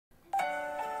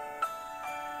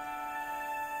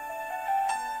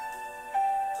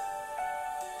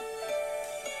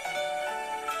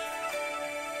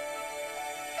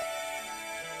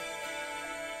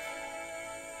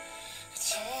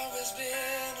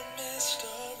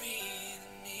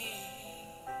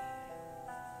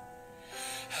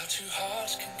Two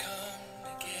hearts can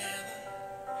come together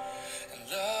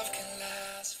and love can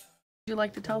last. Would you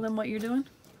like to tell them what you're doing?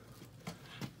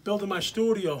 Building my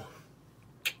studio.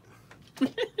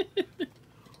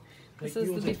 This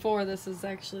is the before. This is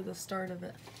actually the start of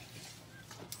it.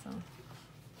 So.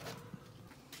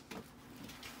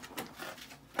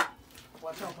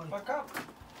 Watch out, buddy. Back up.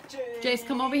 Jace,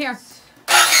 come over here.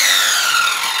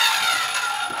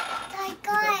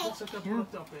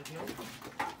 Lift up it,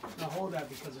 yeah? Now hold that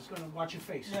because it's gonna watch your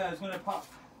face. Yeah, it's gonna pop.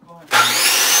 Go ahead.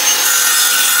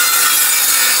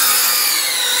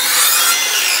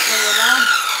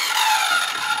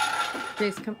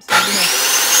 Jace, come stand here.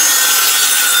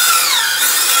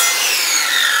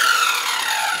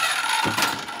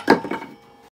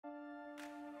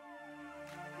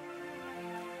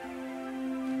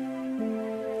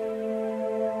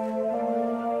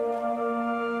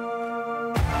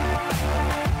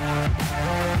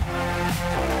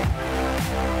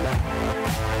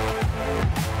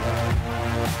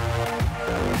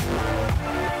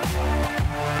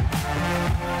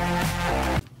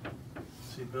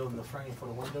 See, building the frame for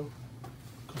the window.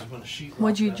 Because we're gonna sheet.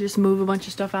 Would you just move a bunch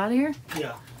of stuff out of here?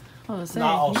 Yeah. Oh, say,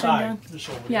 Not you been outside. down- Just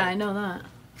over Yeah, there. I know that.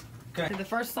 Okay. The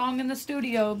first song in the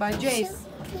studio by Jace.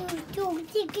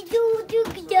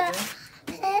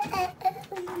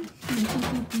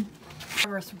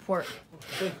 Progress report.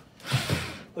 Okay.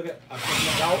 Look at, I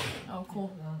put it out. Oh,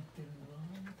 cool.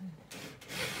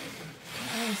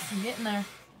 Nice, I'm getting there.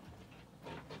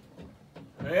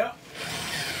 Yeah.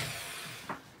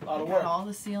 A lot of Got work. all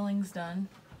the ceilings done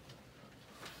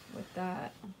with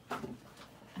that, and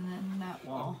then that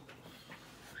wall.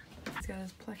 He's got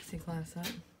his plexiglass up.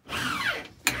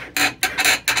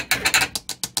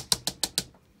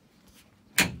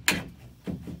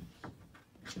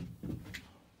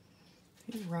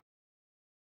 He's rocking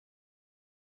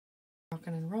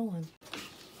and rolling.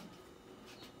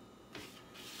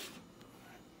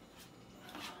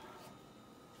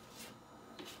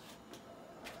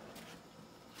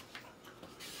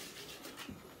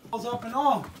 Walls up and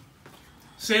all.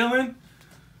 Ceiling.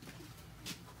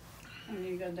 And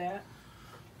you got that?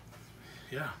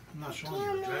 Yeah, I'm not showing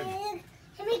you the dragon.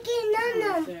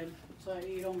 Said, so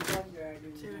you don't drug drag.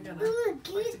 See, we got a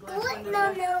plexiglass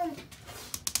window there.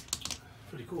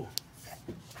 Pretty cool.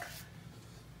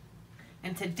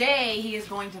 And today he is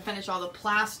going to finish all the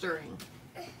plastering.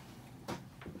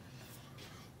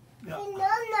 Yeah.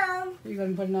 You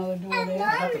gonna put another door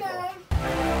there? Together.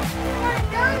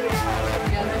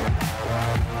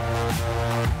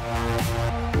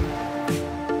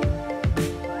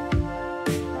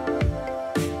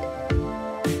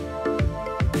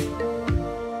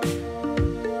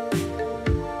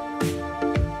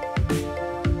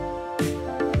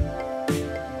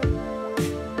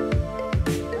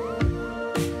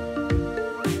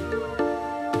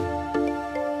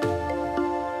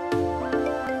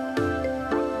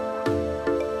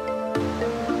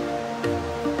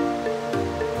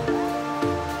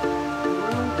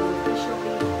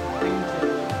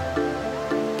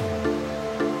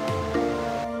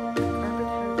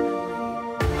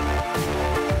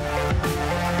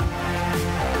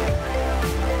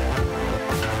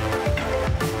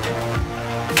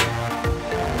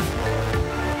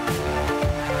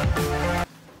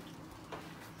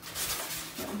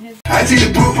 I see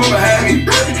the poop behind me,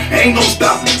 ain't gon'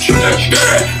 stop.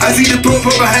 I see the poop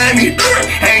behind me,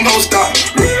 ain't gon' stop.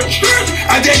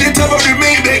 I take the top of the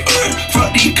main back, fuck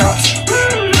these cops.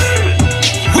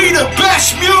 We the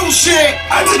best music.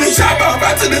 I to the top off,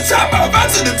 I to the top off, I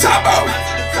to the top off.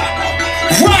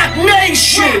 Rock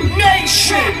Nation,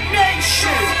 nation,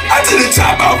 nation. I to the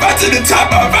top off, I to the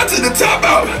top off, I to the top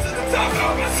off.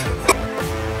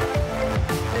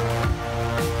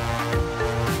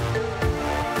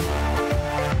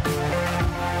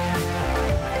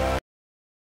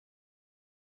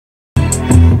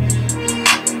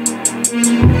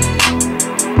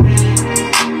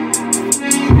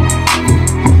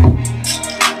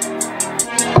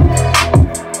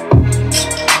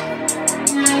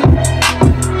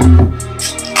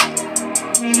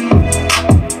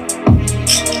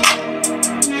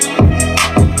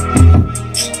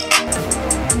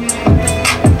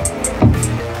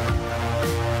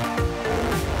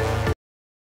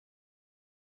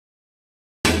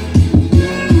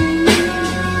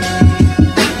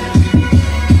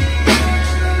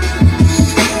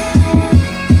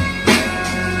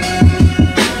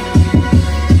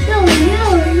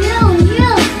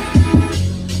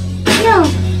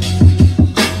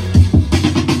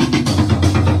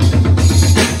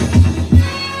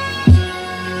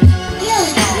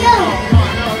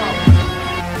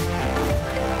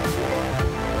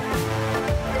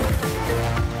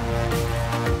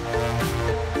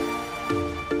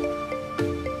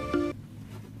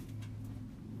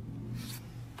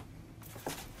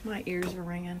 ears are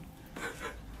ringing.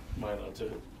 Mine are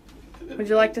too. Would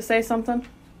you like to say something?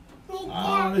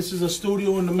 This is a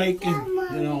studio in the making.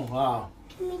 You know,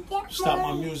 start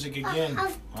my music again.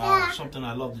 Something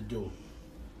I love to do.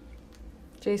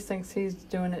 Jace thinks he's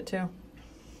doing it too. Look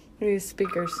at these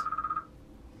speakers.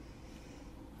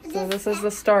 So this is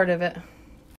the start of it.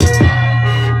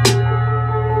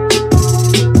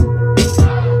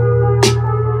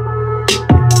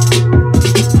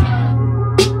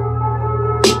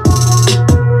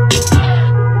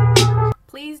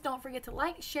 Please don't forget to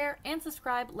like, share, and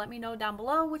subscribe. Let me know down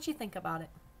below what you think about it.